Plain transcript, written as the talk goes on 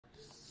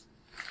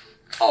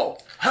Oh,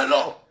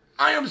 hello.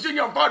 I am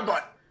Senior Butt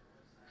Butt.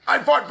 I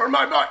fought for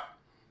my butt.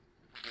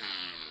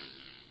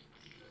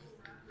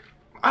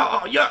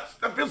 Oh, yes.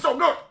 That feels so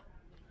good.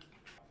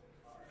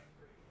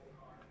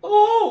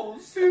 Oh,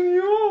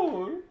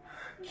 Senor,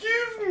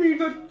 give me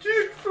the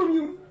dick from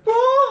your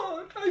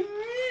butt. I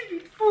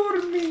need it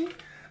for me.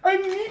 I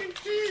need it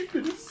deep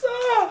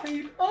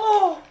inside.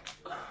 Oh,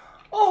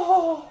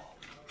 oh.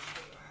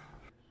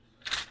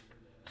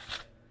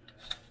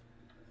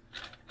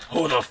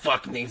 Who the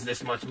fuck needs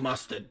this much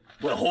mustard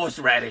with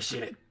horseradish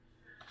in it?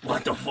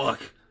 What the fuck?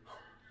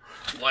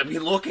 Let me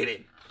look at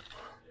it.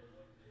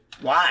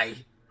 Why?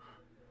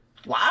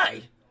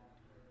 Why?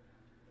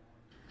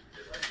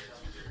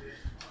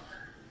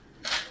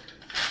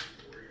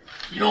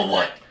 You know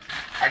what?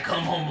 I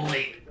come home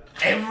late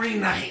every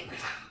night,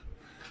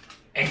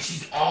 and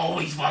she's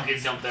always fucking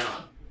something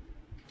up.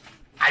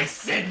 I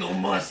said no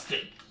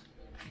mustard.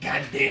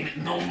 God damn it,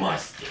 no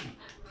mustard.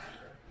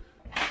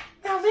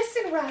 Now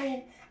listen,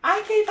 Ryan.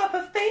 I gave up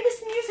a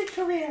famous music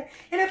career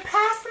in a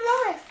past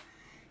life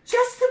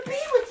just to be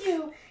with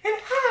you and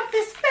have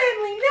this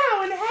family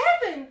now in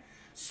heaven.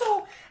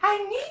 So I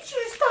need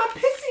you to stop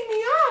pissing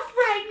me off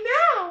right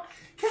now,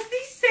 because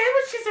these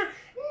sandwiches are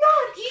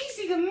not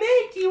easy to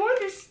make. Do you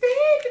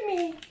understand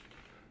me?